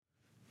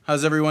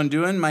How's everyone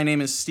doing? My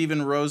name is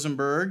Steven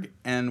Rosenberg,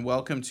 and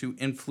welcome to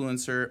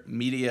Influencer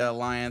Media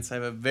Alliance. I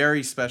have a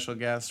very special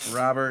guest,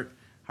 Robert.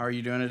 How are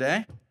you doing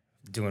today?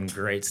 Doing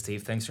great,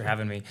 Steve. Thanks for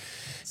having me.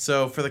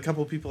 So, for the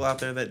couple people out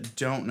there that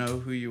don't know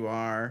who you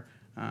are,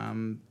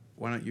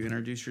 why don't you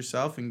introduce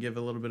yourself and give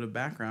a little bit of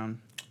background?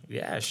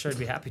 Yeah, sure, I'd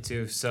be happy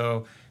to.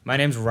 So, my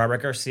name's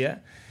Robert Garcia.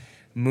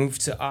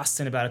 Moved to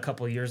Austin about a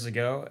couple of years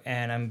ago,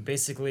 and I'm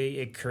basically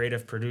a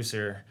creative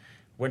producer.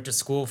 Went to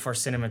school for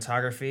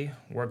cinematography,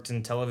 worked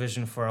in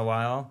television for a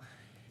while,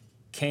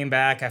 came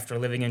back after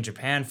living in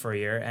Japan for a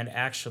year, and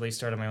actually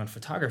started my own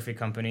photography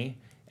company.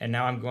 And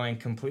now I'm going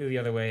completely the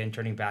other way and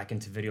turning back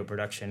into video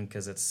production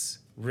because it's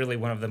really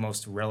one of the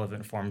most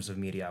relevant forms of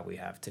media we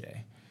have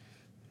today.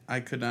 I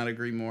could not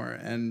agree more.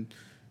 And,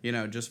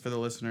 just for the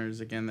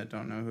listeners, again, that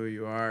don't know who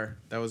you are,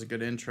 that was a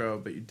good intro,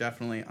 but you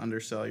definitely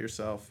undersell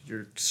yourself.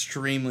 You're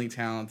extremely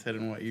talented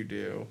in what you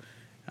do.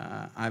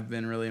 I've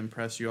been really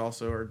impressed. You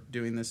also are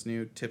doing this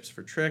new Tips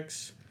for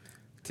Tricks.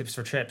 Tips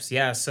for trips,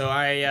 yeah. So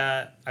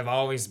I've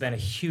always been a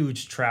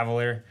huge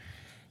traveler,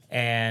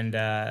 and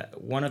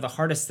one of the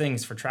hardest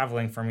things for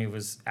traveling for me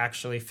was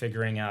actually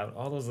figuring out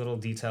all those little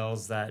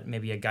details that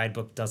maybe a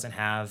guidebook doesn't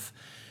have,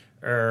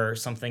 or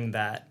something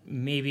that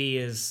maybe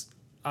is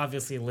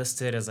obviously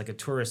listed as like a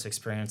tourist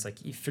experience.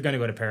 Like if you're going to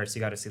go to Paris, you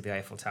got to see the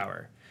Eiffel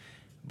Tower,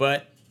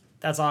 but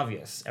that's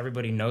obvious.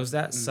 Everybody knows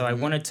that. So I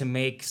wanted to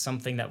make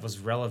something that was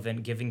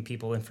relevant, giving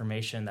people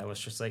information that was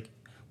just like,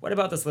 what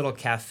about this little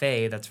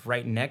cafe that's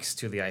right next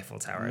to the Eiffel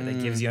Tower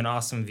that gives you an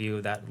awesome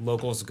view that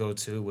locals go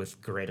to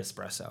with great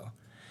espresso?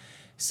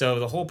 So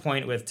the whole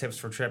point with Tips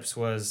for Trips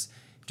was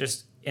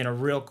just in a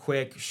real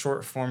quick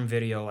short form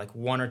video, like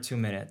 1 or 2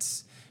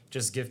 minutes,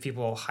 just give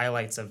people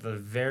highlights of the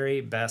very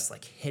best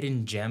like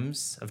hidden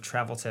gems of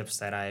travel tips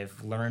that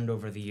I've learned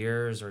over the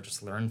years or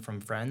just learned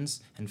from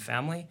friends and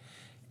family,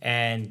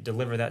 and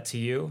deliver that to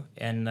you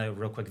in a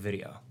real quick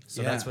video.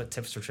 So that's what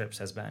Tips for Trips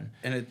has been.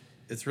 And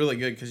it's really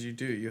good because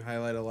you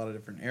highlight a lot of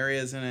different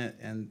areas in it,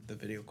 and the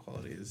video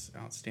quality is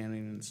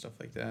outstanding and stuff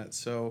like that.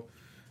 So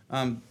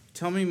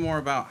tell me more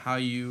about how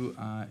you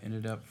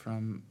ended up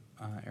from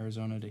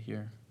Arizona to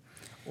here,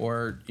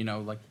 or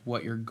like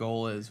what your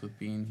goal is with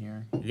being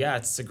here. Yeah,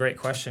 it's a great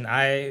question.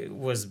 I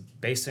was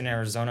based in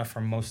Arizona for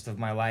most of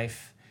my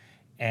life,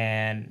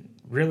 and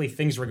really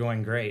things were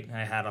going great.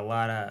 I had a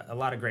lot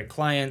of great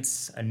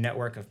clients, a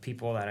network of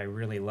people that I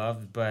really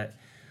loved. But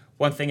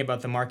one thing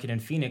about the market in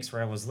Phoenix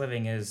where I was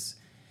living is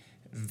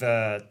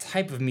the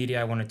type of media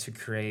I wanted to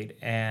create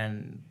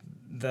and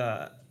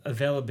the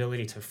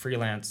availability to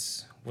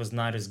freelance was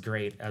not as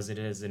great as it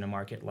is in a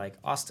market like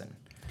Austin.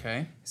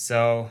 Okay.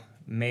 So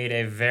made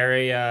a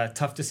very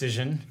tough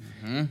decision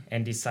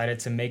and decided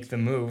to make the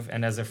move.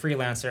 And as a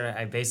freelancer,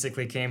 I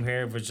basically came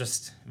here with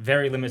just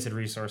very limited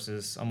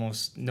resources,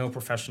 almost no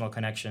professional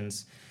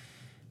connections.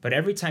 But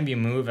every time you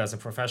move as a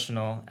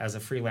professional, as a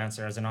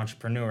freelancer, as an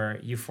entrepreneur,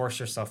 you force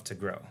yourself to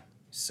grow.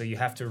 So you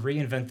have to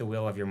reinvent the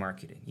wheel of your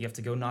marketing. You have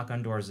to go knock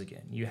on doors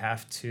again. You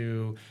have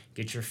to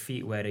get your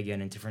feet wet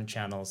again in different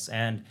channels.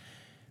 And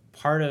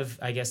part of,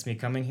 I guess, me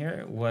coming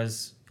here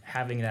was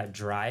having that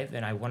drive,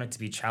 and I wanted to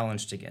be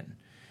challenged again.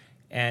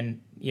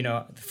 And,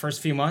 the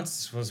first few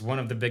months was one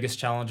of the biggest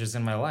challenges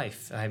in my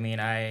life. I mean,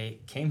 I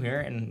came here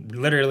and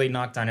literally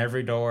knocked on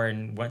every door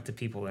and went to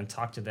people and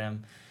talked to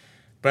them.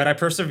 But I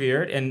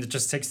persevered, and it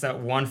just takes that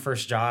one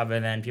first job,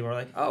 and then people are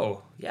like,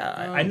 oh, yeah,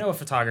 I know a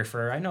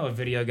photographer. I know a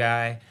video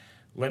guy.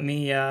 Let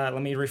me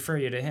refer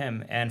you to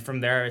him. And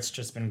from there, it's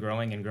just been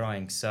growing and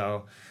growing.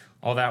 So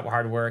all that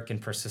hard work and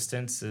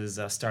persistence is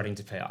starting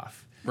to pay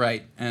off.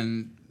 Right,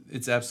 and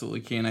it's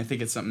absolutely key, and I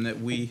think it's something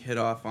that we hit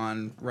off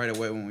on right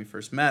away when we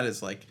first met.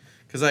 Is like,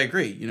 because I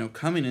agree,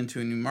 coming into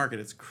a new market,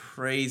 it's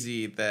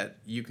crazy that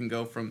you can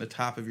go from the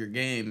top of your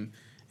game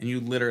and you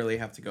literally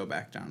have to go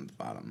back down to the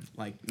bottom.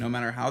 Like, no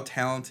matter how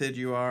talented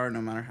you are, no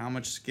matter how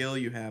much skill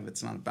you have,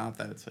 it's not about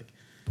that. It's like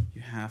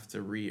you have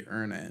to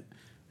re-earn it,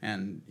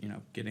 and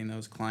getting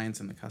those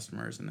clients and the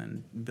customers, and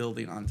then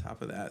building on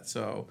top of that.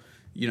 So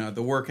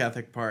the work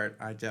ethic part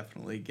I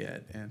definitely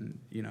get, and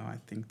I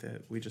think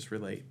that we just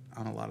relate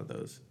on a lot of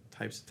those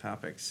types of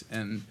topics.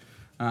 And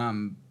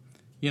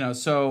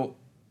so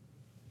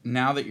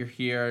now that you're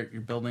here,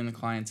 you're building the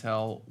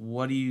clientele,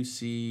 what do you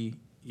see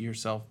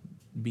yourself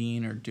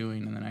being or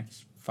doing in the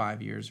next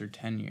 5 years or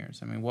 10 years?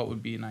 I mean, what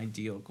would be an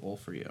ideal goal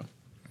for you?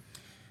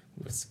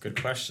 That's a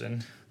good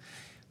question.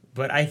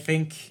 But I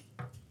think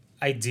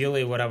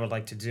ideally what I would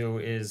like to do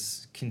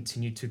is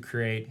continue to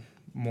create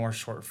more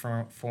short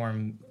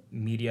form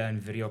media and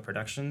video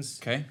productions.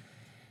 Okay.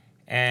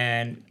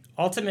 And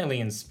ultimately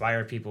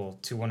inspire people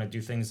to want to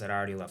do things that I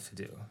already love to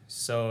do.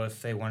 So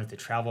if they wanted to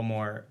travel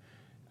more,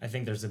 I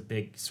think there's a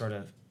big sort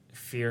of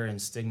fear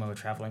and stigma of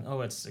traveling.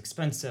 Oh, it's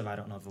expensive. I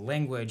don't know the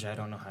language. I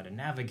don't know how to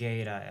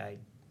navigate. I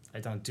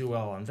don't do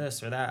well on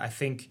this or that. I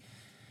think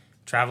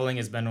traveling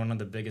has been one of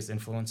the biggest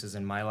influences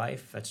in my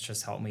life. That's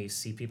just helped me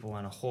see people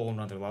on a whole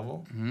nother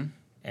level. Mm-hmm.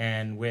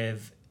 And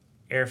with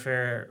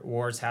airfare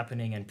wars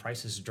happening and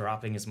prices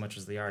dropping as much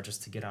as they are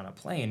just to get on a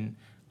plane,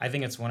 I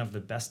think it's one of the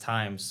best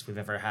times we've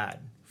ever had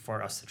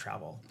for us to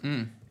travel.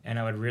 And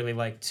I would really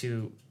like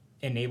to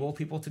enable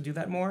people to do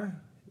that more,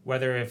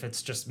 whether if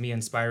it's just me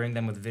inspiring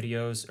them with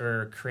videos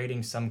or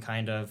creating some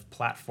kind of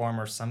platform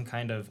or some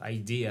kind of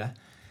idea,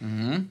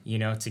 you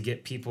know, to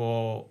get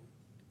people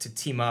to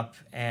team up.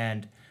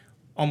 And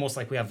almost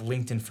like we have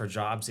LinkedIn for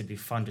jobs, it'd be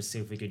fun to see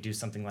if we could do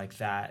something like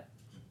that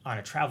on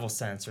a travel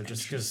sense, or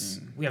just because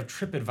we have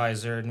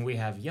TripAdvisor and we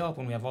have Yelp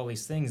and we have all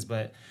these things,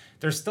 but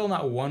there's still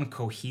not one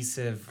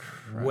cohesive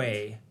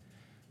way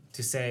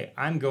to say,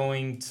 I'm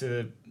going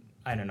to,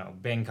 I don't know,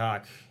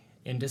 Bangkok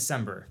in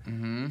December.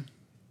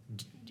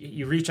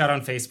 You reach out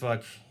on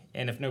Facebook,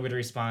 and if nobody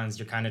responds,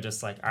 you're kind of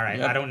just like, all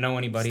right, I don't know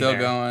anybody Still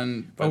there.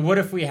 going. But what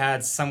if we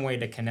had some way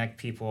to connect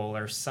people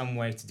or some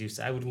way to do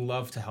so? I would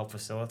love to help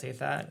facilitate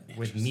that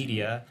with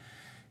media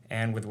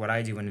and with what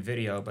I do in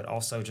video, but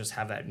also just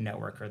have that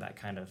network or that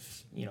kind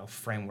of, you know,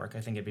 framework.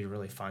 I think it'd be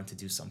really fun to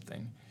do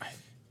something.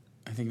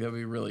 I think that'd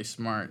be really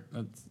smart.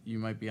 You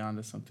might be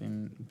onto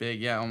something big.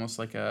 Yeah, almost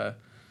like a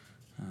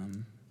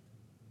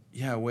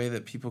way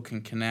that people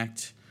can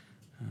connect,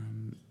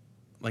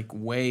 like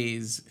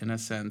ways in a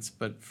sense,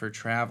 but for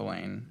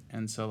traveling.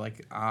 And so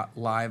like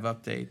live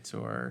updates,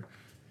 or,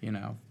 you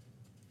know,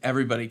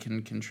 everybody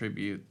can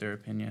contribute their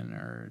opinion,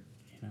 or,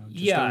 you know,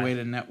 just a way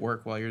to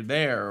network while you're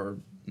there, or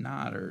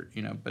not, or,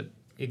 you know, but.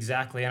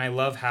 Exactly. And I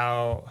love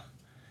how,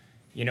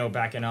 you know,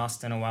 back in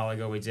Austin a while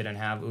ago, we didn't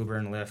have Uber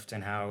and Lyft,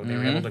 and how they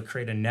were able to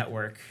create a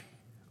network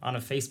on a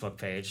Facebook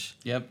page.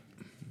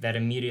 That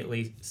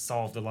immediately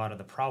solved a lot of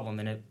the problem.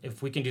 And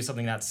if we can do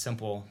something that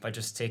simple by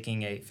just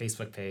taking a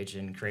Facebook page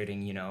and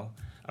creating, you know,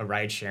 a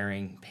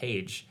ride-sharing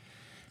page,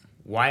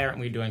 why aren't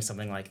we doing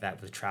something like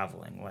that with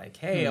traveling? Like,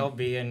 hey, I'll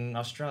be in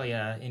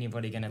Australia.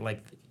 Anybody gonna,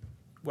 like,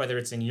 whether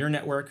it's in your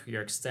network,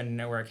 your extended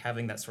network,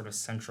 having that sort of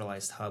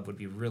centralized hub would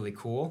be really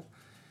cool.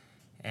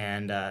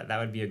 And that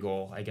would be a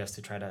goal, I guess,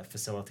 to try to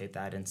facilitate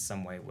that in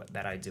some way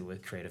that I do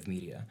with creative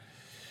media.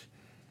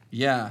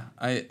 Yeah,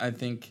 I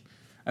think,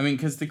 I mean,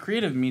 because the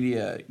creative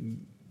media,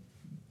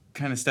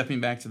 kind of stepping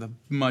back to the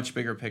much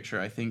bigger picture,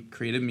 I think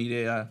creative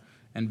media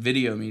and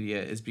video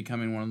media is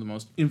becoming one of the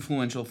most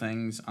influential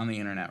things on the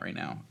internet right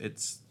now.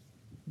 It's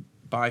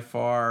by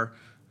far,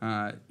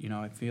 you know,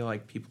 I feel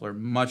like people are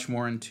much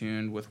more in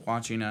tune with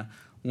watching a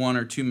 1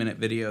 or 2 minute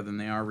video than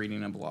they are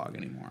reading a blog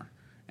anymore.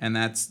 And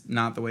that's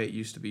not the way it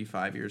used to be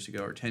 5 years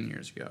ago or 10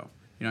 years ago.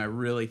 You know, I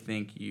really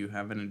think you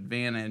have an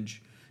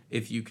advantage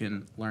if you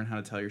can learn how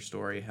to tell your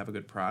story, have a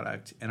good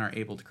product, and are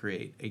able to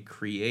create a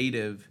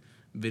creative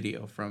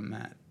video from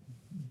that.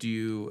 Do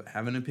you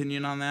have an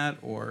opinion on that,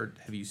 or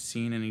have you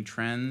seen any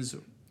trends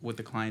with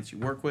the clients you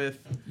work with?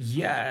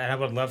 Yeah, and I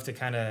would love to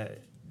kind of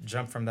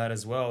jump from that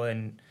as well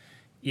and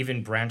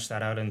even branch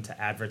that out into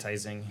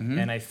advertising.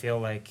 And I feel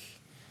like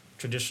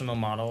traditional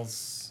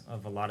models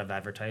of a lot of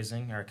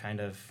advertising are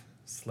kind of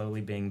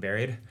slowly being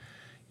buried.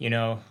 You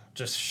know,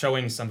 just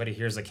showing somebody,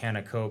 here's a can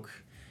of Coke,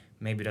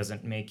 maybe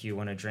doesn't make you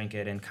want to drink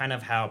it. And kind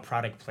of how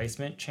product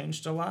placement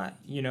changed a lot,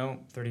 you know,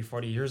 30,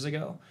 40 years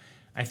ago.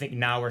 I think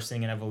now we're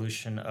seeing an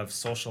evolution of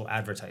social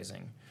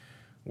advertising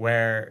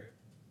where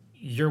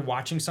you're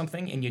watching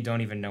something and you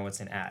don't even know it's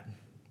an ad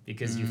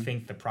because you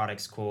think the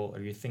product's cool,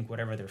 or you think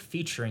whatever they're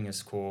featuring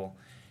is cool.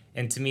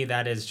 And to me,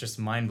 that is just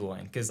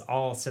mind-blowing, because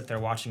I'll sit there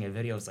watching a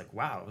video, it's like,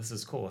 wow, this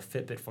is cool, a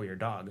Fitbit for your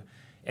dog.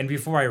 And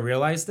before I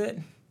realized it,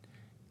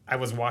 I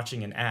was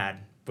watching an ad,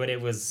 but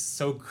it was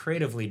so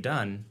creatively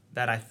done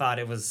that I thought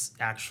it was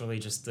actually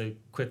just a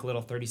quick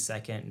little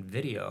 30-second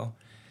video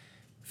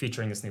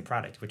featuring this new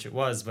product, which it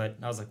was. But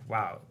I was like,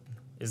 wow,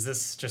 is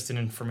this just an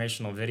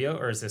informational video,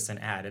 or is this an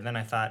ad? And then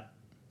I thought,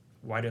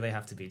 why do they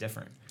have to be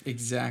different?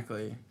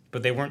 Exactly.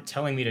 But they weren't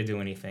telling me to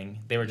do anything.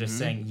 They were just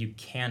saying, you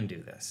can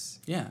do this.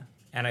 Yeah.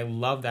 And I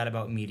love that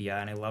about media,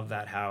 and I love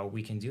that how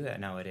we can do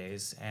that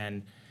nowadays.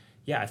 And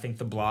yeah, I think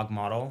the blog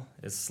model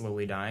is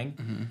slowly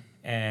dying.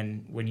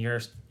 And when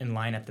you're in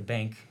line at the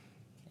bank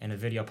and a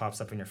video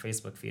pops up in your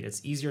Facebook feed, it's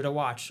easier to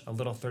watch a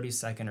little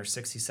 30-second or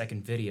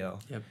 60-second video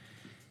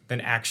than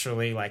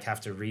actually like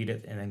have to read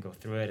it and then go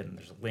through it, and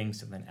there's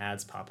links and then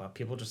ads pop up.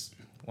 People just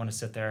want to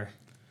sit there,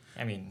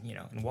 I mean, you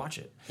know, and watch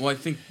it. Well, I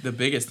think the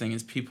biggest thing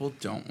is people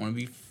don't want to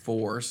be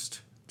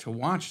forced to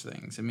watch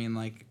things. I mean,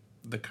 like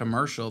the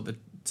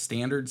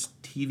standard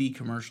TV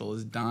commercial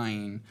is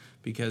dying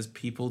because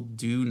people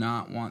do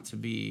not want to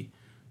be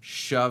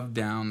shoved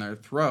down their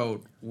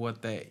throat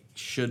what they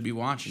should be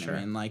watching. I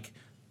mean, like,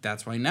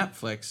 that's why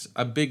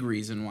a big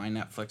reason why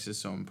Netflix is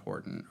so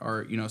important,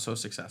 or, you know, so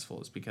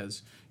successful, is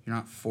because you're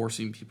not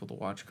forcing people to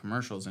watch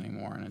commercials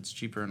anymore, and it's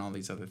cheaper and all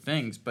these other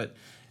things. But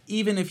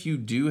even if you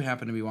do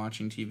happen to be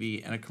watching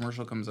TV and a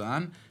commercial comes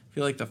on, I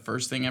feel like the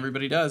first thing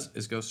everybody does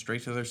is go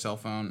straight to their cell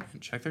phone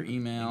and check their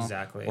email,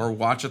 or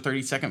watch a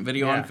 30-second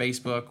video on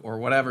Facebook or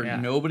whatever.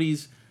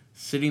 Nobody's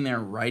sitting there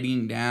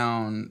writing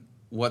down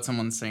what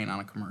someone's saying on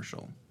a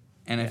commercial.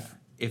 And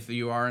if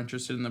you are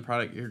interested in the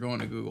product, you're going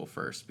to Google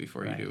first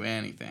before you do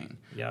anything,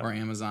 or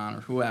Amazon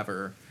or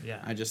whoever.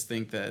 I just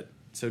think that,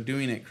 so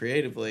doing it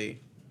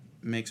creatively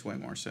makes way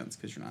more sense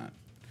because you're not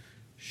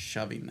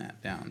shoving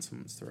that down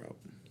someone's throat.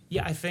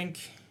 Yeah, I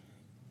think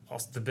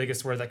also the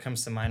biggest word that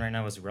comes to mind right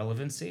now is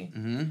relevancy.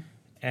 Mm-hmm.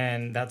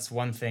 And that's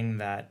one thing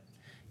that,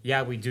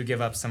 yeah, we do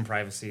give up some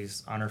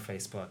privacies on our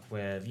Facebook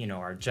with,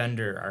 our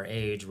gender, our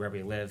age, where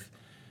we live.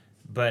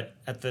 But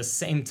at the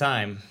same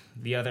time,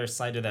 the other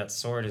side of that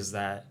sword is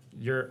that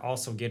you're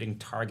also getting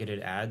targeted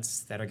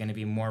ads that are going to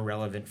be more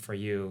relevant for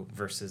you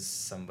versus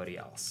somebody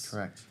else.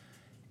 Correct.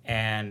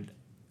 And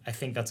I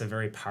think that's a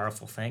very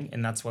powerful thing.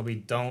 And that's why we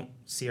don't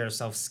see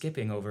ourselves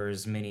skipping over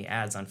as many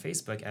ads on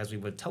Facebook as we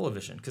would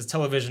television. Because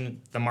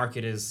television, the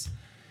market is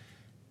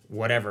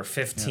whatever,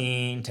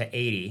 15 to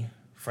 80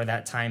 for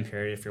that time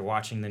period. If you're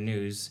watching the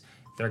news,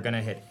 they're going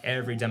to hit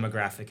every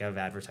demographic of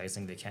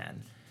advertising they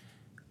can.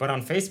 But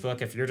on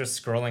Facebook, if you're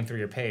just scrolling through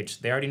your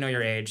page, they already know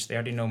your age. They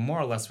already know more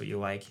or less what you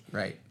like.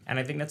 Right. And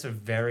I think that's a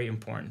very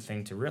important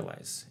thing to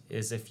realize,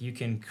 is if you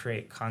can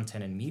create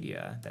content and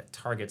media that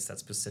targets that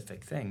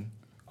specific thing,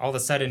 all of a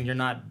sudden you're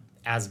not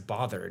as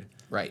bothered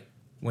Right.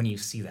 when you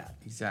see that.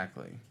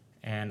 Exactly.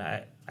 And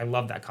I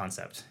love that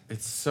concept.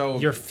 It's so...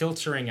 You're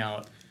filtering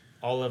out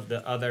all of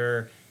the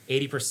other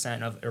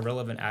 80% of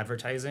irrelevant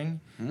advertising,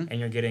 and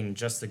you're getting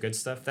just the good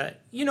stuff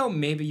that,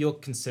 maybe you'll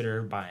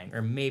consider buying.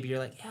 Or maybe you're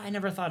like, yeah, I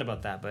never thought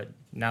about that, but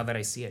now that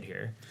I see it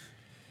here.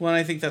 Well, and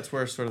I think that's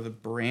where sort of the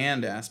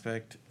brand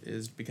aspect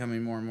is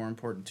becoming more and more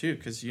important too.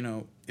 Because,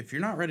 if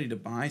you're not ready to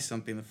buy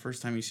something the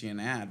first time you see an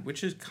ad,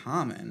 which is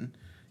common,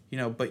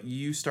 but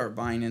you start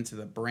buying into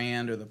the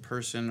brand or the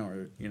person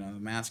or, the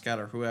mascot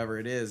or whoever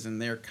it is,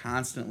 and they're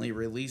constantly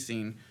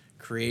releasing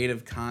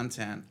creative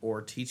content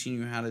or teaching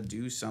you how to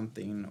do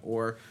something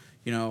or,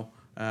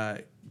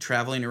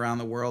 traveling around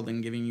the world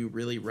and giving you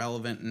really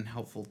relevant and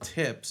helpful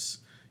tips,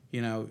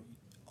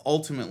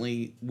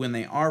 ultimately when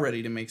they are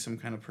ready to make some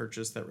kind of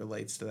purchase that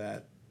relates to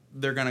that,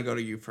 they're going to go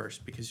to you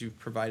first because you've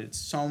provided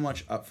so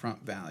much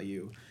upfront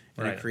value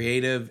in a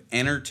creative,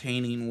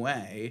 entertaining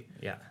way.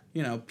 Yeah.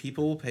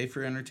 People will pay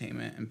for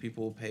entertainment and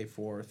people will pay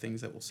for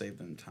things that will save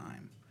them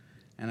time.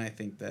 And I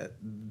think that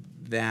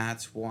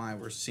that's why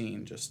we're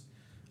seeing just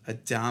a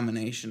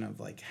domination of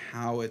like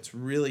how it's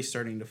really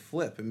starting to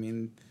flip. I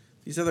mean,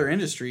 these other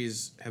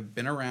industries have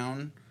been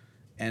around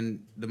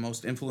and the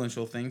most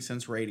influential thing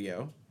since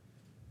radio,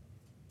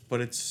 but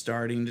it's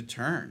starting to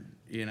turn,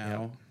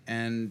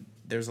 and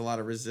there's a lot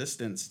of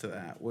resistance to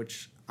that,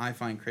 which I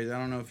find crazy. I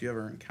don't know if you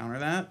ever encounter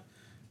that,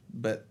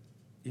 but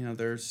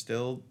there's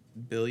still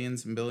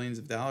billions and billions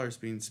of dollars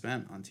being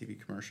spent on TV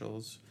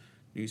commercials,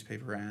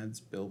 newspaper ads,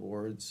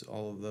 billboards,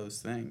 all of those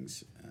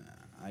things.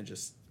 I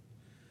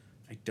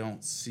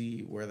don't see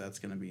where that's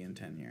going to be in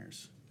 10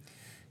 years.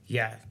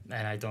 Yeah,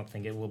 and I don't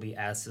think it will be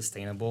as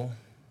sustainable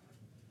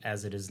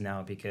as it is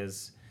now,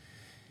 because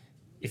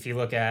if you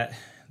look at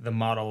the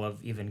model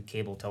of even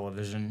cable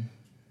television,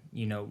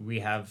 we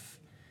have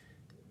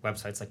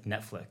websites like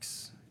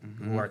Netflix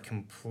who are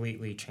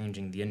completely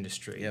changing the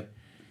industry. Yep.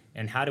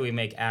 And how do we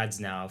make ads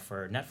now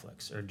for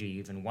Netflix? Or do you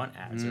even want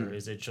ads? Or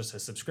is it just a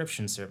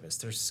subscription service?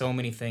 There's so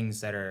many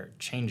things that are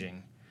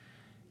changing.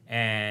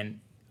 And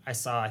I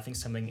think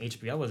something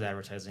HBO was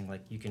advertising,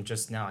 like you can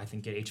just now, I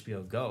think, get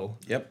HBO Go.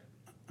 Yep,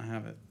 I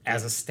have it.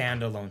 As a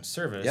standalone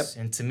service.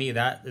 Yep. And to me,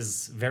 that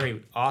is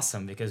very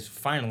awesome because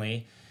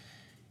finally,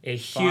 a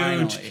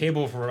huge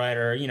cable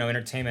provider,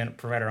 entertainment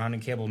provider on a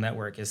cable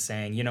network is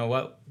saying, you know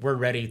what, we're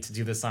ready to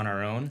do this on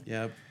our own.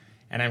 Yep.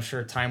 And I'm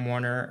sure Time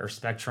Warner or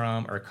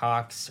Spectrum or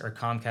Cox or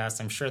Comcast,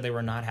 I'm sure they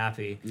were not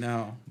happy.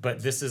 No.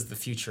 But this is the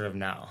future of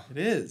now. It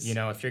is.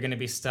 If you're going to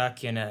be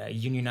stuck in a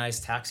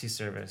unionized taxi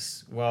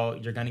service, well,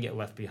 you're going to get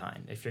left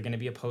behind. If you're going to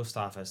be a post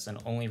office and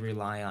only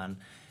rely on,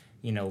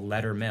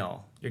 letter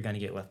mail, you're going to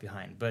get left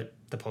behind. But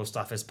the post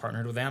office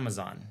partnered with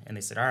Amazon and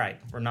they said, all right,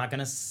 we're not going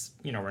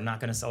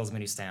to sell as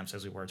many stamps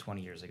as we were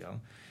 20 years ago,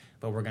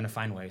 but we're going to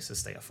find ways to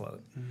stay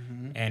afloat.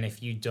 Mm-hmm. And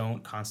if you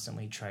don't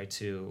constantly try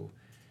to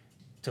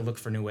look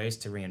for new ways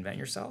to reinvent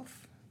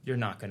yourself, you're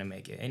not going to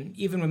make it. And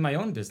even with my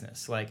own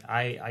business, like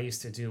I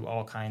used to do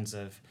all kinds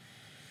of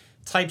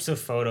types of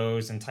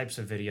photos and types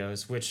of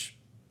videos, which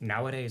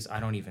nowadays I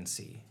don't even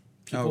see.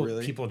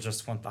 People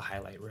just want the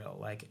highlight reel.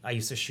 Like I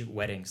used to shoot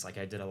weddings. Like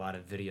I did a lot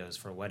of videos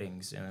for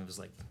weddings, and it was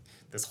like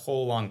this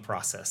whole long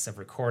process of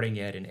recording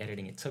it and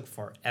editing. It took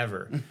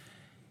forever.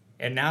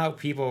 And now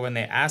people, when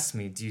they ask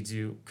me,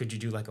 could you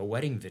do like a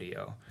wedding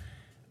video?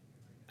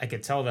 I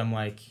could tell them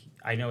like,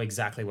 I know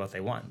exactly what they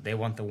want. They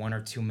want the 1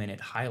 or 2 minute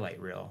highlight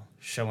reel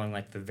showing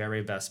like the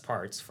very best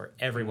parts for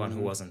everyone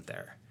who wasn't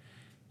there,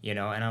 And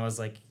I was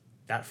like,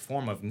 that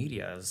form of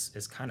media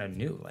is kind of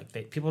new.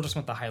 Like people just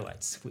want the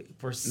highlights.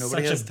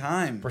 Nobody has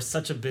time. We're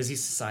such a busy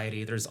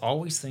society. There's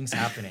always things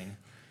happening,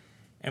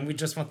 and we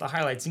just want the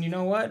highlights. And you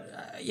know what?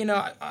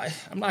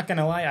 I'm not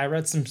gonna lie. I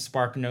read some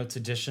Spark Notes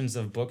editions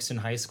of books in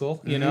high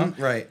school.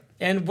 Right.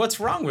 And what's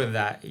wrong with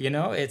that?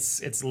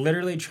 It's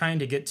literally trying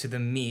to get to the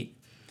meat,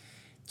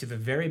 to the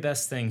very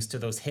best things, to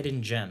those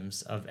hidden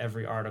gems of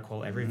every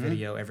article, every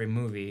video, every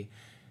movie.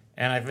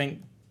 And I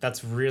think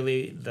that's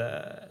really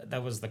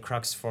that was the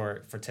crux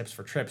for Tips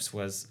for Trips,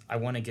 was I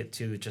want to get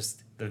to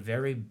just the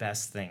very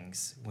best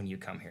things when you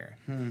come here.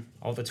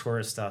 All the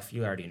tourist stuff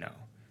you already know.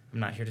 I'm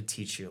not here to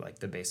teach you like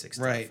the basic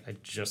stuff. Right. I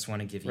just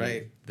want to give you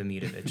Right. the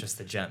meat of it, just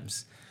the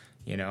gems,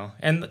 you know?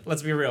 And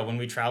let's be real, when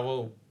we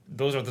travel,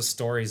 those are the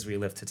stories we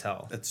live to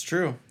tell. That's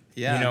true.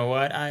 Yeah. You know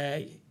what?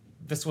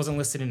 This wasn't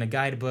listed in a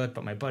guidebook,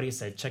 but my buddy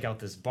said, check out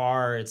this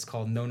bar. It's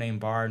called No Name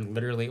Bar. And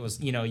literally it was,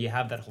 you know, you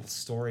have that whole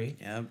story.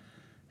 Yep.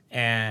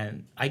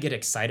 And I get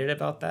excited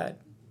about that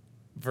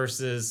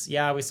versus,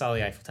 yeah, we saw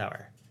the Eiffel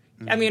Tower.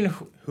 I mean,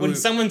 when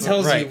someone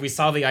tells you we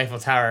saw the Eiffel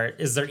Tower,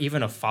 is there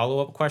even a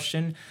follow-up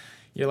question?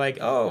 You're like,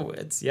 oh,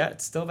 it's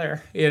still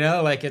there. You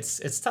know, like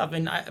it's tough.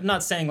 And I'm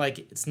not saying like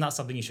it's not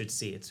something you should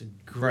see. It's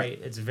great.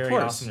 Right. It's very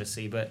awesome to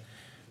see, but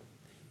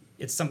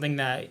it's something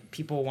that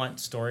people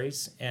want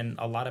stories, and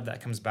a lot of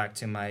that comes back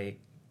to my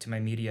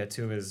media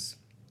too. Is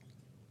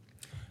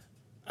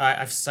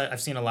I've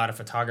seen a lot of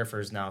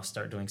photographers now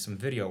start doing some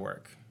video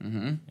work,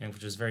 and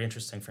which is very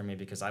interesting for me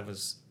because I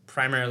was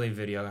primarily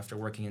video after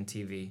working in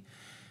TV.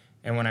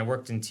 And when I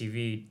worked in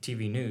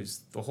TV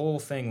news, the whole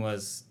thing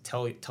was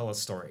tell a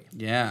story.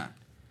 Yeah.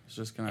 It's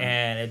just gonna...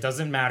 And it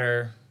doesn't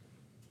matter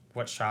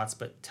what shots,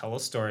 but tell a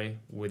story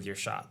with your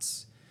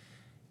shots.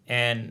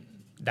 And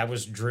that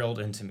was drilled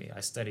into me.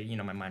 I studied, you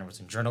know, my minor was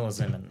in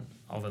journalism and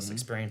all this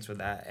experience with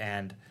that.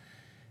 And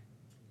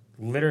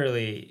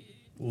literally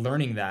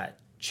learning that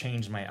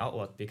changed my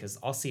outlook because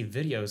I'll see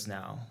videos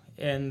now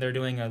and they're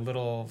doing a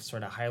little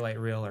sort of highlight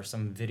reel or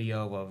some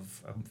video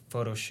of a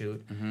photo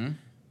shoot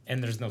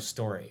and there's no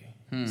story.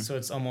 So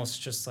it's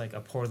almost just like a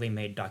poorly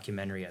made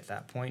documentary at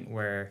that point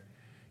where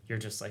you're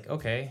just like,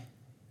 okay,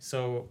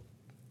 so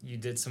you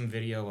did some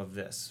video of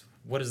this.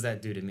 What does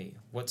that do to me?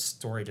 What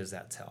story does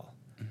that tell?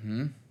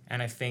 And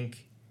I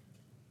think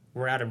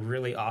we're at a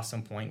really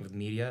awesome point with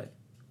media.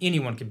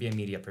 Anyone could be a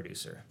media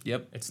producer.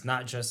 Yep. It's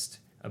not just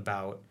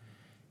about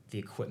the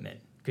equipment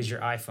because your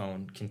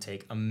iPhone can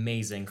take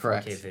amazing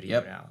 4K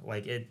video now.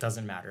 Like it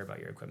doesn't matter about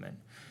your equipment.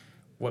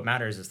 What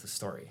matters is the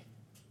story.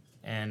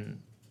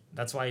 And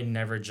that's why I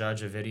never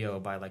judge a video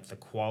by like the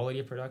quality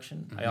of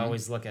production. I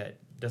always look at,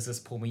 does this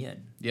pull me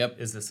in? Yep.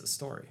 Is this a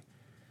story?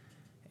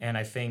 And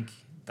I think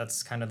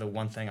that's kind of the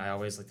one thing I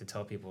always like to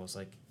tell people is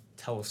like,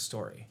 tell a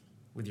story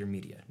with your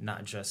media,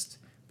 not just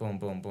boom,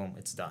 boom, boom,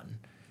 it's done.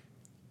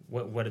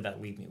 What did that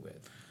leave me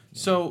with?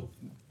 So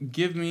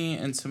give me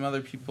and some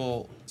other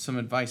people some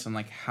advice on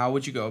like, how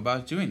would you go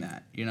about doing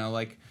that? You know,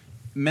 like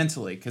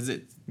mentally, because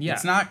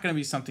it's not going to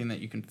be something that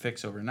you can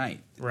fix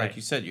overnight. Right. Like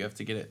you said, you have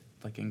to get it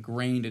like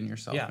ingrained in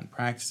yourself and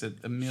practice it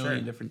a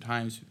million different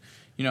times,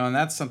 you know, and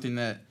that's something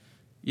that,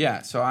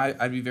 so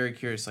I'd be very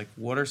curious, like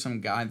what are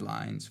some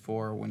guidelines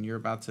for when you're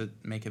about to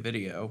make a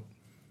video?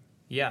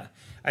 Yeah,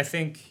 I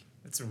think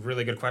it's a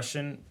really good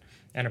question.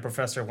 And a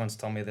professor once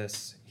told me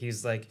this.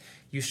 He's like,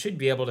 you should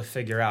be able to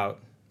figure out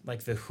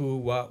like the who,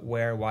 what,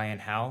 where, why,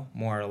 and how,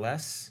 more or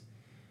less,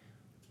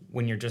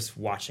 when you're just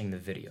watching the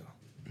video.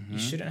 You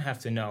shouldn't have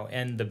to know.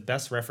 And the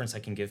best reference I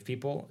can give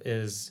people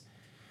is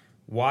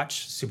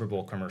watch Super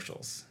Bowl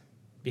commercials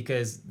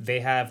because they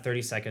have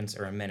 30 seconds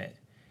or a minute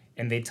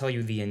and they tell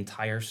you the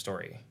entire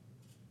story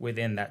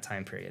within that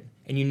time period.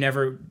 And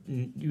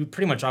you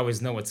pretty much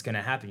always know what's going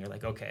to happen. You're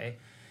like, okay,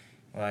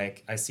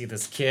 like I see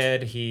this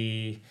kid,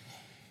 he's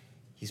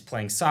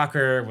playing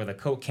soccer with a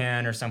Coke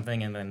can or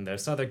something, and then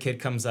this other kid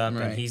comes up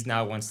and he's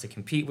now wants to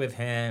compete with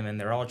him, and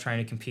they're all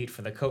trying to compete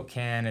for the Coke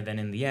can, and then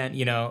in the end,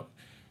 you know,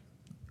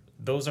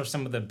 those are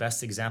some of the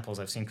best examples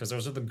I've seen because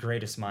those are the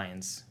greatest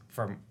minds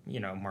from, you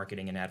know,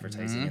 marketing and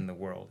advertising in the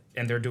world.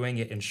 And they're doing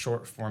it in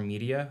short form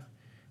media,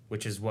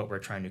 which is what we're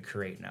trying to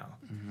create now.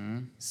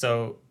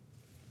 So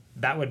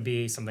that would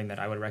be something that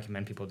I would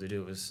recommend people to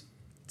do is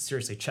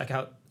seriously check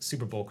out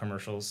Super Bowl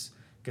commercials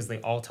because they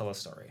all tell a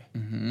story.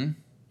 And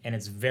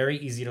it's very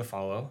easy to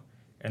follow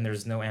and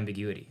there's no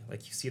ambiguity.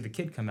 Like you see the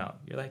kid come out,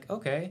 you're like,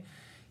 okay,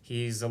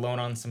 he's alone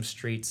on some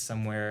streets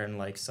somewhere in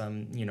like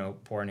some, you know,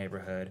 poor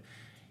neighborhood.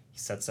 He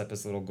sets up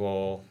his little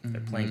goal.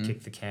 They're playing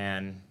kick the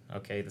can.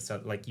 Okay,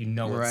 like you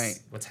know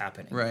what's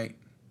happening. Right.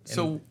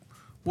 So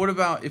what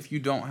about if you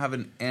don't have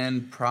an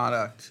end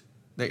product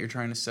that you're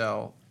trying to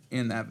sell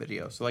in that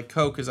video? So like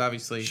Coke is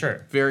obviously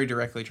very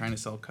directly trying to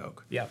sell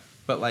Coke. Yeah.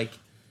 But like,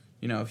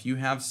 you know, if you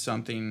have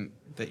something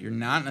that you're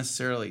not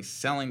necessarily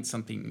selling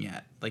something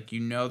yet, like you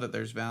know that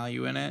there's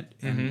value in it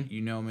and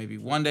you know maybe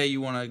one day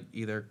you want to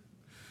either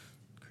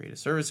create a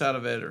service out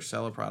of it or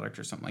sell a product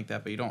or something like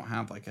that, but you don't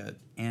have like a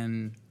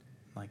end,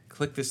 like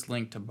click this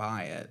link to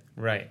buy it.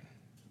 Right.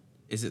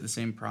 Is it the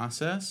same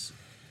process?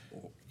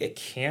 It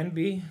can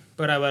be,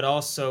 but I would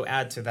also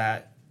add to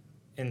that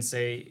and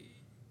say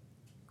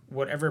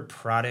whatever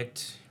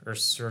product or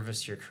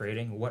service you're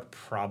creating, what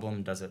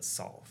problem does it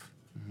solve?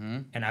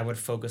 And I would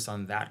focus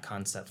on that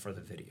concept for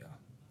the video.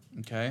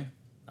 Okay.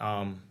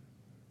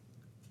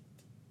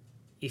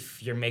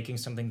 If you're making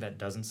something that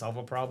doesn't solve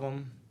a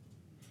problem,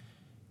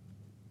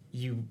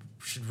 you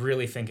should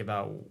really think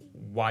about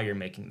why you're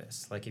making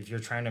this. Like if you're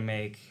trying to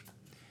make,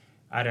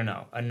 I don't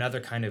know, another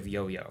kind of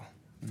yo-yo,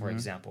 for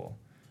example,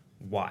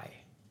 why?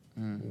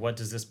 What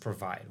does this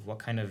provide? What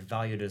kind of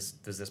value does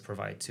this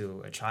provide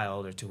to a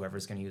child or to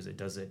whoever's going to use it?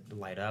 Does it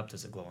light up?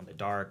 Does it glow in the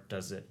dark?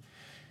 Does it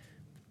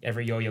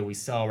every yo-yo we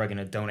sell, we're going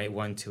to donate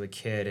one to a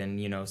kid in,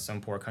 you know,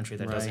 some poor country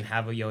that doesn't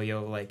have a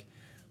yo-yo. Like,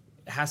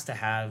 it has to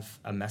have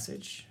a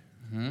message.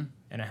 Mm-hmm.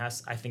 And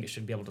I think it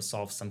should be able to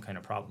solve some kind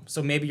of problem.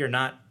 So maybe you're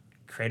not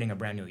creating a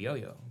brand new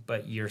yo-yo,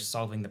 but you're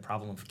solving the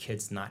problem of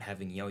kids not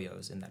having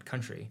yo-yos in that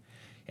country.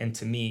 And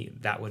to me,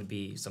 that would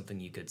be something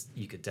you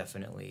could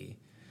definitely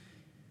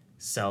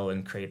sell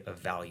and create a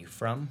value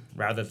from,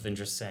 rather than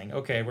just saying,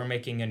 okay, we're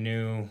making a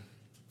new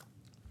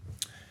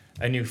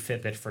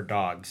Fitbit for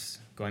dogs.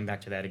 Going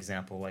back to that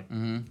example, like,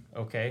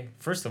 okay,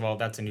 first of all,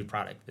 that's a new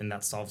product, and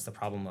that solves the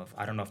problem of,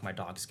 I don't know if my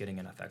dog's getting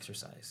enough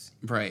exercise.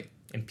 Right.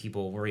 And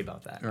people worry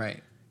about that.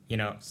 Right. You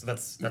know, so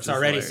that's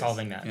already hilarious.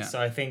 solving that. Yeah.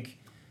 So I think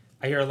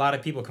I hear a lot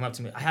of people come up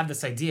to me, I have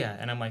this idea,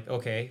 and I'm like,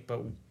 okay,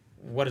 but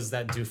what does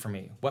that do for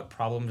me? What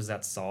problem does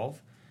that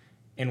solve?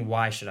 And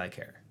why should I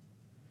care?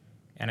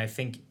 And I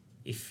think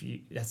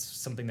that's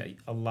something that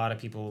a lot of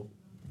people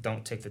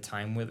don't take the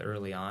time with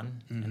early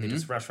on, and they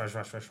just rush.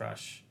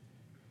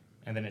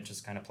 And then it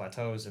just kind of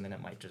plateaus, and then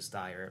it might just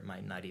die, or it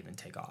might not even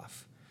take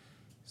off.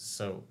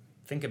 So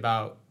think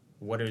about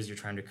what it is you're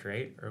trying to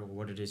create, or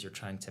what it is you're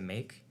trying to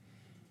make,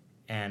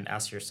 and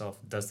ask yourself,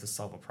 does this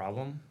solve a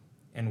problem?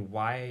 And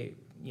why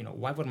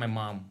would my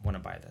mom want to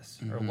buy this?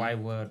 Or why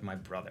would my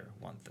brother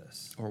want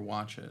this? Or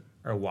watch it.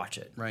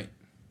 Right.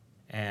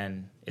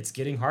 And it's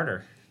getting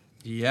harder.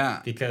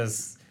 Yeah.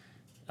 Because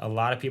a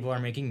lot of people are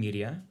making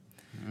media.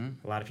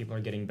 A lot of people are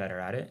getting better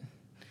at it.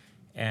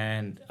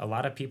 And a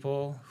lot of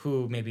people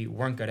who maybe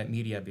weren't good at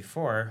media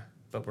before,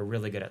 but were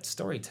really good at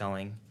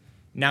storytelling,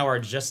 now are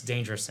just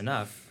dangerous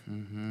enough.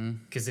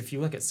 Because if you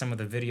look at some of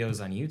the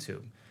videos on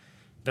YouTube,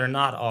 they're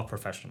not all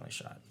professionally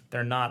shot.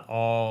 They're not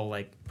all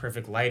like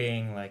perfect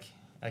lighting, like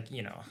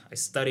you know, I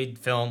studied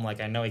film, like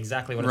I know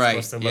exactly what it's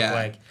supposed to look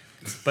like.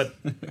 But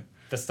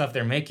the stuff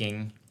they're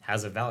making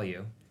has a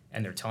value,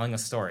 and they're telling a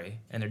story,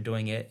 and they're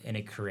doing it in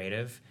a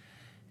creative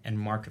and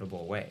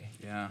marketable way.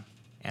 Yeah.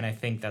 And I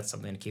think that's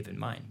something to keep in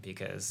mind,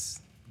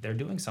 because they're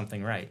doing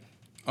something right.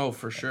 Oh,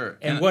 for sure.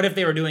 And what if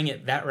they were doing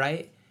it that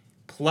right,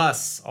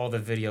 plus all the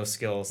video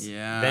skills?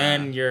 Yeah.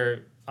 Then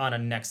you're on a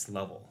next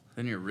level.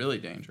 Then you're really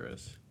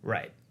dangerous.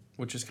 Right.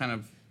 Which is kind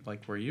of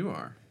like where you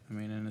are. I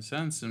mean, in a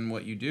sense, in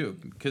what you do.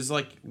 Because,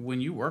 like, when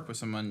you work with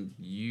someone,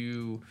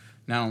 you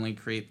not only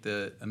create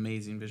the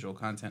amazing visual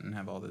content and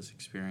have all this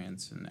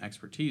experience and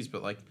expertise,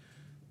 but, like,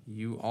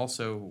 you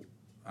also,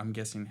 I'm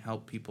guessing,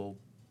 help people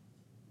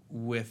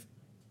with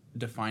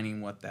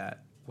defining what that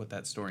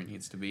story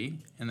needs to be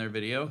in their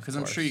video. Because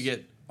I'm sure you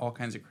get all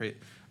kinds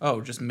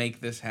of just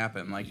make this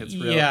happen. Like, it's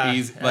real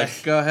easy.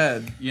 Like, go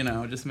ahead,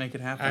 just make it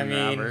happen, I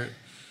mean, Robert.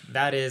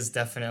 That is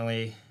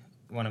definitely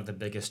one of the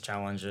biggest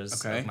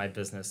challenges of my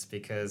business,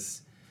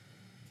 because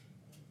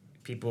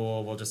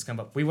people will just come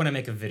up, we want to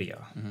make a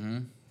video.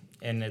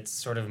 And it's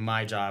sort of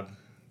my job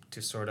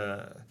to sort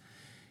of,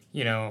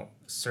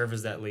 serve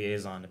as that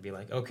liaison to be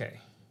like, okay,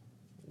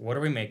 what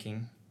are we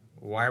making?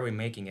 Why are we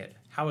making it?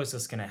 How is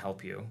this going to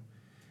help you?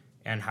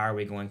 And how are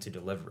we going to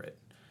deliver it?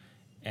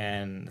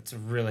 And it's a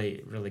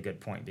really, really good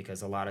point,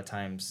 because a lot of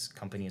times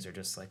companies are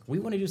just like, we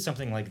want to do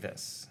something like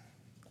this.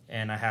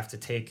 And I have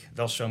to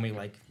they'll show me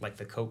like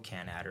the Coke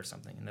can ad or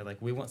something. And they're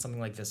like, we want something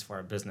like this for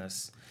our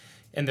business.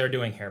 And they're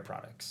doing hair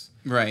products.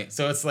 Right.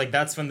 So it's like,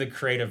 that's when the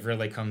creative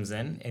really comes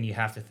in, and you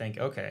have to think,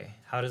 okay,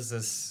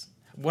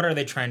 what are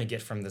they trying to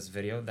get from this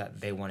video that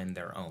they want in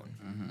their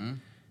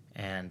own?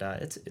 And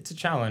it's a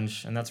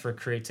challenge, and that's where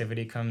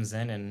creativity comes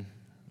in, and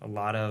a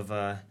lot of,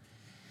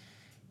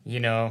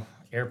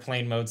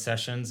 airplane mode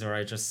sessions where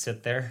I just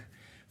sit there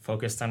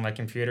focused on my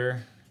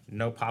computer,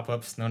 no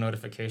pop-ups, no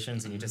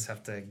notifications, and you just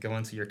have to go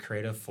into your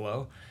creative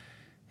flow.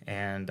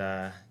 And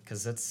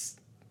because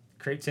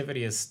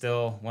creativity is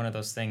still one of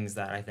those things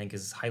that I think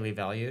is highly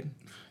valued.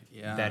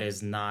 Yeah. That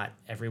is not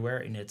everywhere,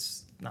 and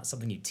it's not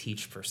something you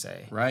teach per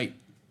se. Right.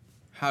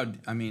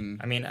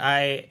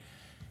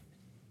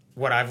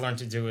 What I've learned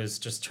to do is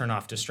just turn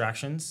off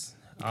distractions.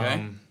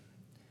 Okay.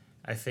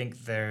 I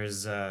think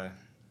there's I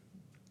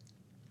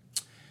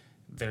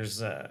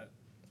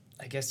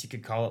guess you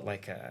could call it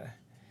like a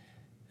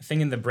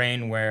thing in the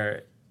brain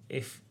where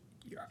if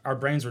our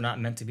brains were not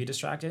meant to be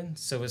distracted,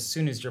 so as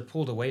soon as you're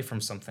pulled away from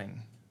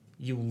something,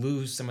 you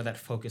lose some of that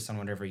focus on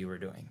whatever you were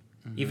doing,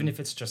 even if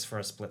it's just for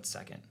a split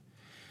second.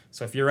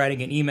 So if you're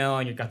writing an email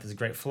and you've got this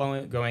great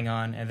flow going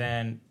on, and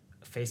then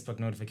a Facebook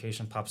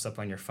notification pops up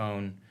on your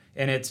phone,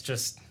 and it's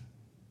just,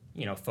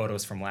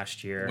 photos from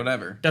last year.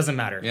 Whatever. Doesn't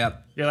matter.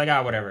 Yep. You're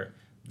like, whatever.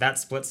 That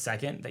split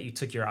second that you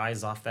took your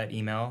eyes off that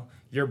email,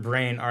 your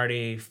brain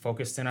already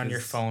focused in on your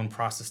phone,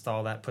 processed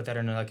all that, put that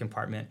in another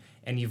compartment,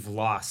 and you've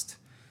lost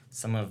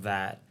some of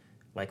that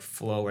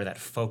flow or that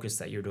focus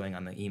that you're doing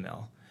on the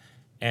email.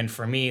 And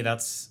for me,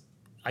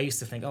 I used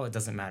to think, it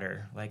doesn't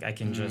matter. Like, I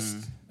can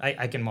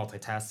I can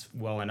multitask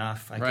well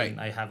enough.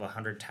 I have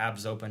 100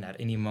 tabs open at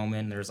any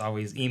moment. There's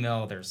always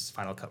email, there's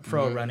Final Cut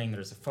Pro running,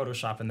 there's a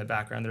Photoshop in the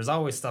background. There's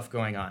always stuff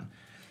going on.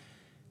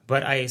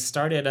 But I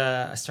started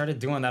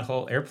doing that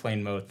whole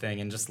airplane mode thing,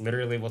 and just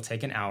literally will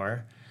take an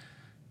hour,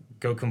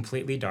 go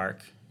completely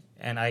dark,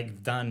 and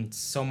I've done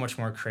so much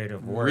more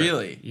creative work.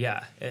 Really?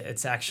 Yeah,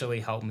 it's actually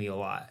helped me a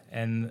lot.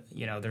 And,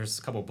 there's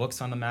a couple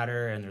books on the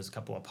matter, and there's a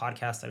couple of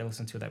podcasts that I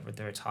listen to that were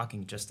there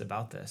talking just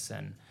about this.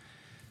 And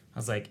I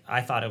was like,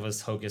 I thought it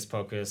was hocus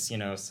pocus,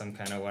 some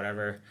kind of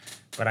whatever.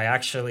 But I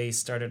actually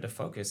started to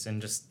focus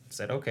and just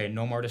said, okay,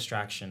 no more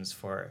distractions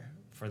for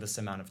this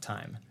amount of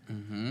time.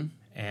 Mm-hmm.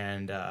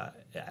 And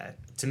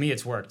to me,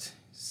 it's worked.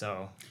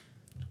 So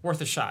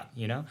worth a shot,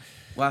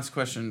 Last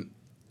question.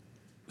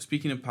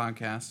 Speaking of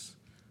podcasts,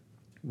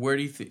 where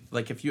do you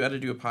think, if you had to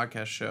do a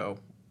podcast show,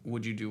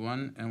 would you do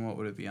one, and what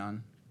would it be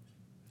on?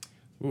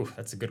 Ooh,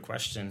 that's a good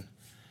question.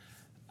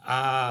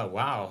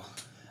 Wow.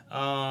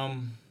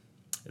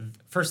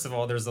 First of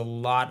all, there's a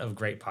lot of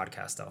great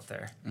podcasts out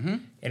there. Mm-hmm.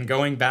 And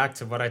going back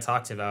to what I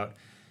talked about,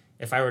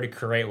 if I were to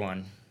create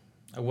one,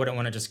 I wouldn't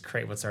want to just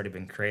create what's already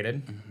been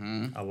created.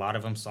 Mm-hmm. A lot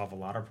of them solve a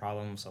lot of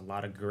problems, a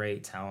lot of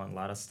great talent, a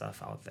lot of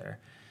stuff out there.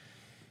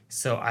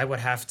 So I would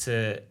have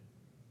to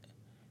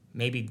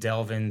maybe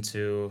delve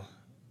into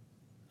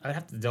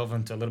a little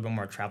bit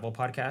more travel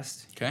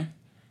podcast. Okay.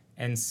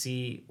 And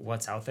see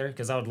what's out there,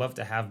 because I would love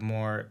to have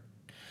more.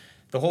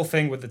 The whole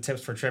thing with the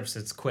tips for trips,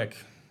 it's quick.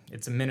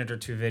 It's a minute or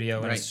two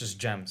video, and it's just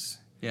gems.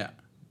 Yeah.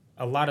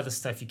 A lot of the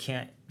stuff you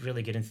can't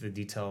really get into the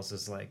details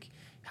is like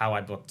how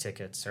I book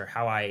tickets, or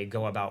how I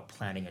go about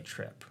planning a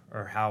trip,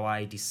 or how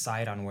I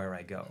decide on where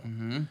I go.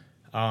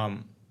 Mm-hmm.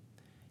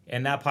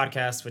 And that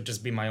podcast would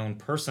just be my own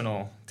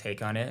personal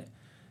take on it.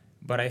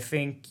 But I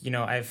think,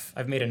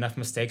 I've made enough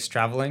mistakes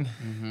traveling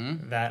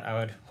that I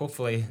would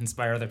hopefully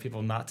inspire other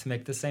people not to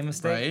make the same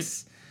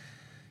mistakes. Right.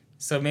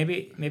 So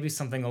maybe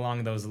something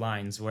along those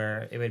lines,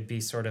 where it would be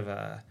sort of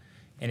an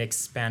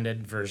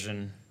expanded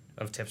version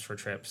of Tips for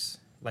Trips.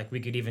 Like,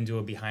 we could even do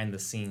a behind the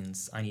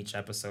scenes on each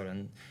episode,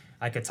 and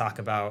I could talk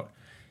about,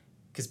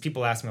 because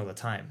people ask me all the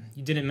time,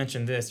 you didn't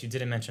mention this,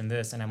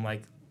 and I'm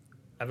like,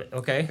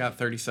 okay. Got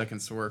 30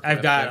 seconds to work.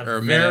 I've got a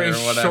very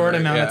short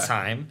amount of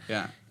time.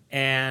 Yeah.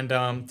 And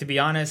to be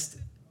honest,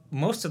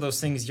 most of those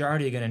things you're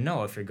already going to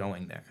know if you're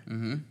going there.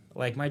 Mm-hmm.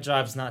 Like, my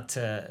job's not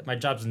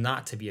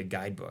to be a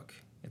guidebook.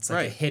 It's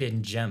like a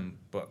hidden gem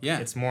book. Yeah.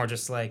 It's more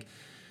just like,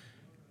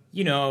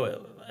 an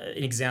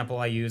example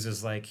I use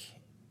is like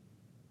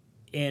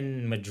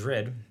in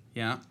Madrid.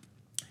 Yeah.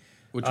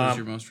 Which was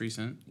your most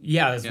recent?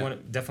 Yeah, it's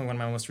definitely one of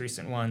my most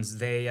recent ones.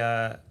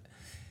 They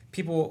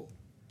people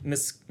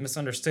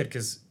misunderstood,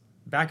 because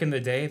back in the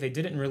day, they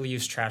didn't really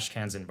use trash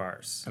cans in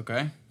bars.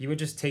 Okay. You would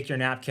just take your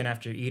napkin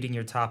after eating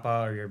your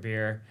tapa or your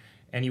beer,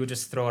 and you would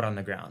just throw it on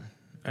the ground.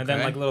 And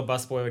then, like, a little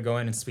busboy would go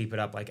in and sweep it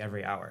up, like,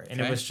 every hour.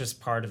 And it was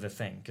just part of the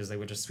thing, because they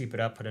would just sweep it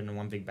up, put it in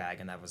one big bag,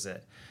 and that was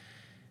it.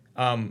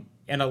 And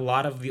a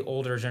lot of the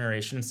older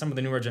generation, some of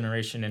the newer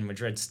generation in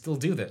Madrid still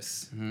do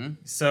this. Mm-hmm.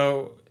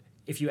 So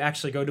if you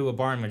actually go to a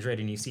bar in Madrid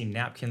and you see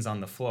napkins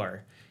on the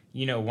floor,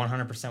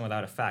 100%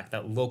 without a fact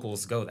that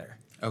locals go there.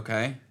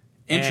 Okay.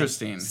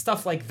 Interesting. And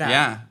stuff like that.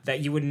 Yeah. That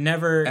you would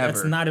never... Ever.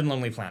 That's not in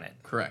Lonely Planet.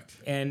 Correct.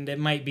 And it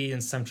might be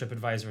in some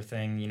TripAdvisor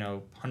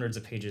thing, hundreds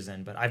of pages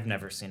in, but I've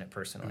never seen it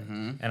personally.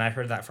 Mm-hmm. And I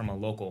heard that from a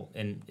local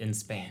in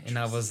Spain. And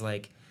I was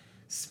like,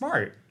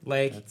 smart.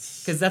 Like,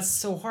 because that's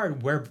so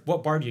hard.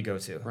 What bar do you go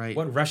to? Right.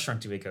 What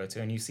restaurant do we go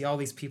to? And you see all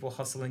these people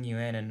hustling you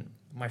in, and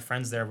my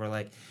friends there were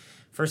like,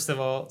 first of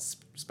all,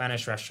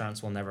 Spanish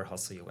restaurants will never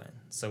hustle you in.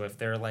 So if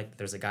they're like,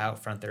 there's a guy out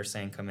front there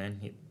saying, come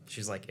in,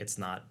 she's like, it's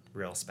not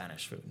real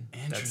Spanish food.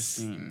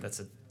 Interesting. That's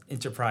an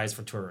enterprise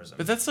for tourism.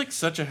 But that's like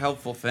such a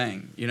helpful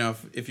thing,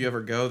 if you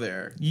ever go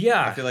there.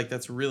 Yeah. I feel like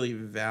that's a really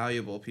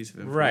valuable piece of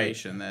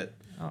information that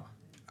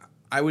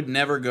I would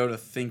never go to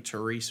think to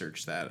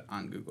research that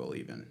on Google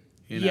even.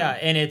 Yeah,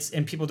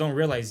 and people don't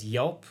realize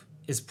Yelp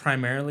is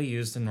primarily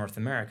used in North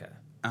America.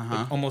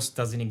 Uh-huh. It almost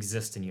doesn't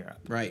exist in Europe.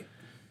 Right.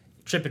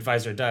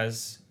 TripAdvisor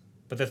does,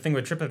 but the thing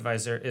with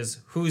TripAdvisor is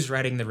who's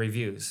writing the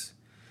reviews.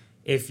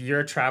 If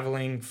you're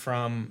traveling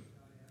from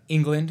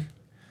England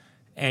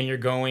and you're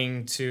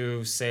going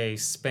to, say,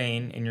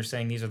 Spain, and you're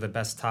saying these are the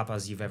best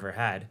tapas you've ever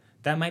had,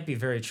 that might be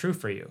very true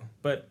for you.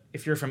 But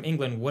if you're from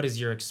England, what is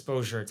your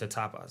exposure to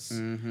tapas?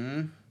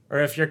 Mm-hmm. Or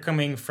if you're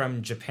coming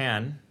from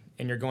Japan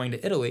and you're going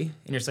to Italy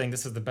and you're saying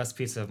this is the best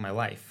pizza of my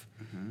life,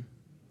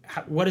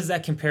 what does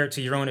that compare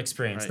to your own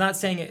experience? Right. Not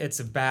saying it's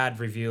a bad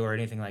review or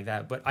anything like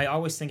that, but I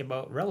always think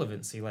about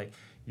relevancy. Like,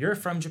 you're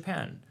from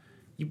Japan.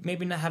 You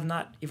maybe have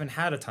not even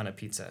had a ton of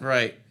pizza.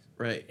 Right,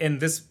 right.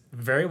 And this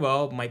very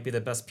well might be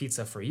the best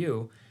pizza for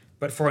you,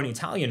 but for an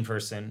Italian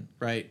person,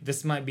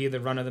 this might be the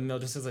run-of-the-mill,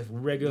 just as like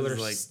regular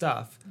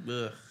stuff.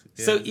 Ugh,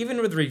 yeah. So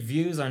even with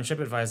reviews on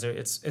TripAdvisor,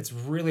 it's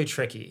really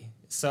tricky.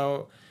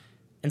 So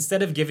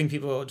instead of giving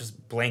people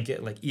just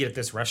blanket, like, eat at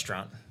this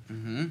restaurant,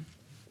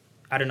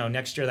 I don't know,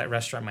 next year that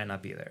restaurant might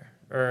not be there.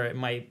 Or it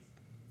might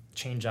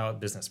change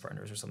out business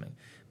partners or something.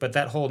 But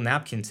that whole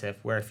napkin tip,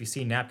 where if you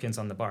see napkins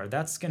on the bar,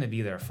 that's going to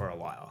be there for a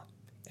while.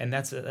 And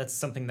that's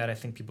something that I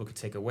think people could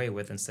take away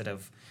with, instead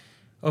of,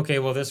 okay,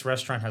 well, this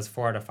restaurant has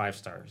 4 out of 5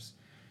 stars.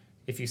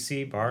 If you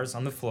see bars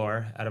on the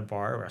floor at a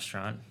bar or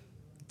restaurant,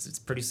 it's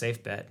a pretty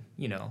safe bet.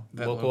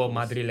 Local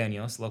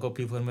Madrileños, local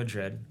people in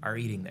Madrid are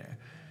eating there.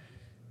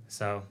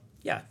 So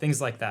Yeah, things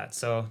like that.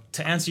 So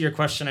to answer your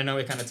question, I know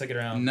we kind of took it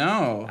around.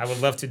 No. I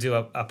would love to do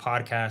a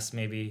podcast,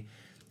 maybe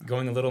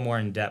going a little more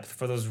in depth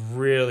for those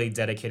really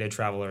dedicated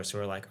travelers who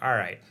are like, all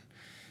right.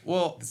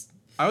 Well,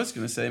 I was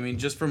going to say, I mean,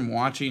 just from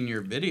watching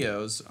your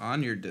videos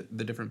on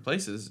the different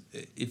places,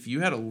 if you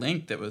had a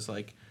link that was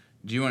like,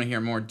 do you want to hear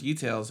more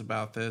details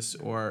about this,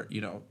 or, you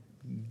know,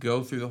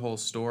 go through the whole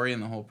story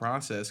and the whole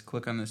process,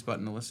 click on this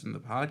button to listen to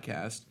the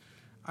podcast,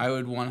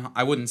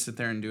 I wouldn't sit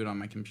there and do it on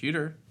my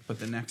computer, but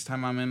the next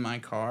time I'm in my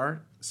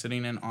car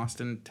sitting in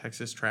Austin,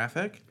 Texas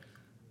traffic,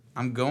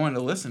 I'm going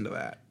to listen to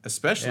that,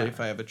 especially if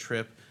I have a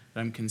trip that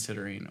I'm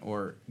considering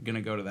or going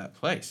to go to that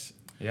place.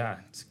 Yeah,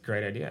 it's a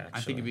great idea, actually.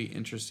 I think it'd be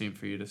interesting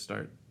for you to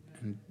start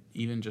and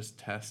even just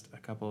test a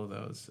couple of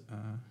those.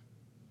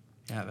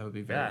 Yeah, that would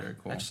be very, very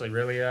cool. Actually,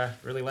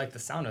 really like the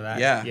sound of that.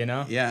 Yeah, you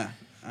know. Yeah.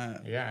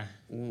 Yeah.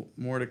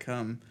 More to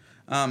come.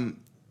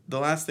 The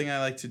last thing I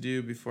like to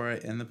do before I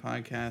end the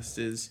podcast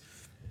is,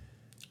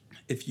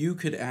 if you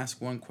could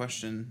ask one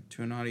question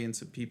to an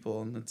audience of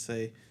people, and let's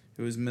say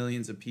it was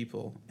millions of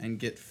people, and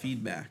get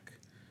feedback,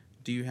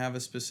 do you have a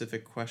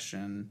specific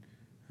question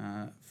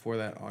for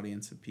that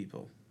audience of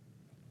people?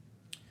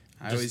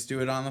 I always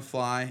do it on the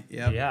fly.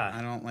 Yep. Yeah.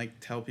 I don't like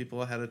tell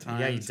people ahead of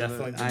time. Yeah, you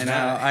definitely do. I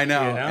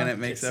know, you know, and it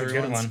makes it's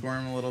everyone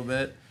squirm a little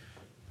bit.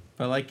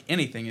 But like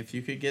anything, if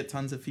you could get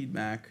tons of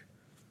feedback.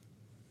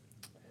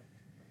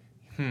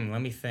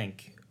 Let me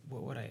think.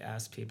 What would I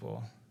ask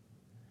people?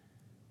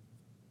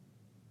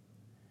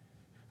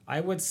 I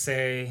would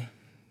say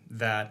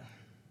that,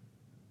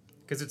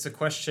 because it's a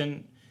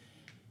question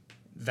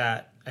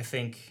that I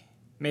think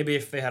maybe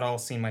if they had all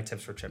seen my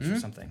tips for trips or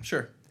something.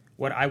 Sure.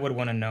 What I would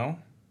want to know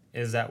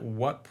is at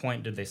what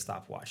point did they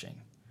stop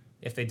watching?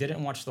 If they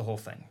didn't watch the whole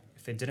thing,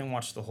 if they didn't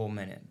watch the whole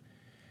minute,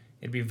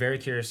 it'd be very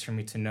curious for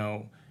me to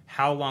know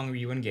how long were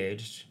you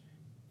engaged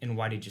and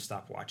why did you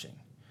stop watching?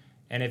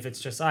 And if it's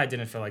just, I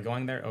didn't feel like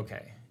going there,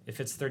 okay. If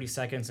it's 30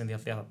 seconds and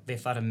they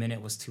thought a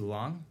minute was too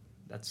long,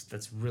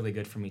 that's really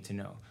good for me to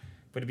know.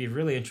 But it'd be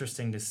really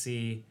interesting to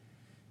see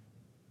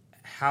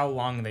how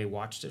long they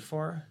watched it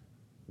for,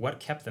 what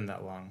kept them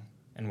that long,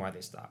 and why they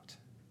stopped.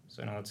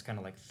 So I know it's kind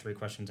of like 3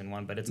 questions in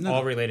one, but it's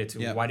all related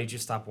to why did you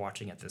stop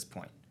watching at this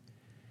point?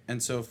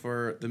 And so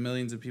for the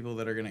millions of people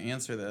that are going to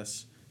answer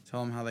this,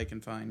 tell them how they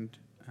can find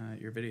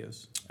your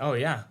videos. Oh,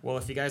 yeah. Well,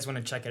 if you guys want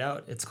to check it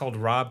out, it's called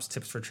Rob's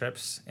Tips for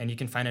Trips, and you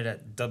can find it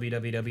at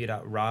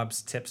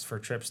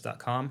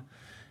www.robstipsfortrips.com,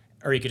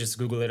 or you could just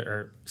Google it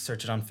or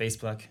search it on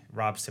Facebook,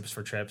 Rob's Tips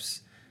for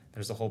Trips.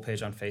 There's a whole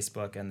page on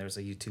Facebook, and there's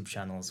a YouTube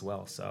channel as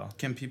well. So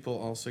can people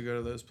also go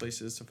to those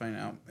places to find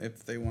out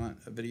if they want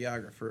a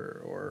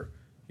videographer or,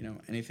 you know,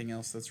 anything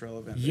else that's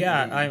relevant?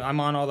 Yeah,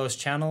 I'm on all those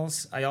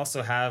channels. I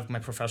also have my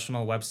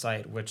professional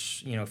website,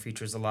 which, you know,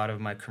 features a lot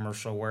of my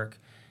commercial work,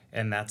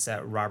 and that's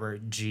at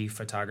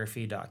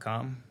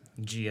robertgphotography.com.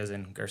 G as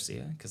in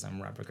Garcia, because I'm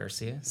Robert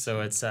Garcia.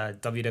 So it's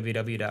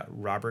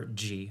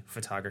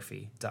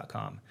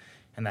www.robertgphotography.com,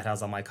 and that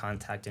has all my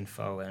contact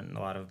info and a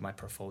lot of my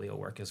portfolio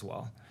work as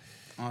well.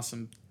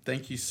 Awesome.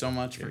 Thank you so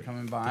much for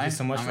coming by. Thank you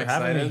so much for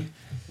having me.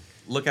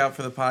 Look out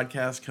for the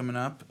podcast coming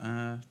up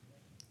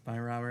by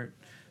Robert.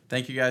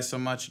 Thank you guys so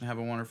much, and have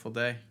a wonderful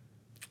day.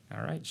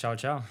 All right. Ciao,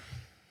 ciao.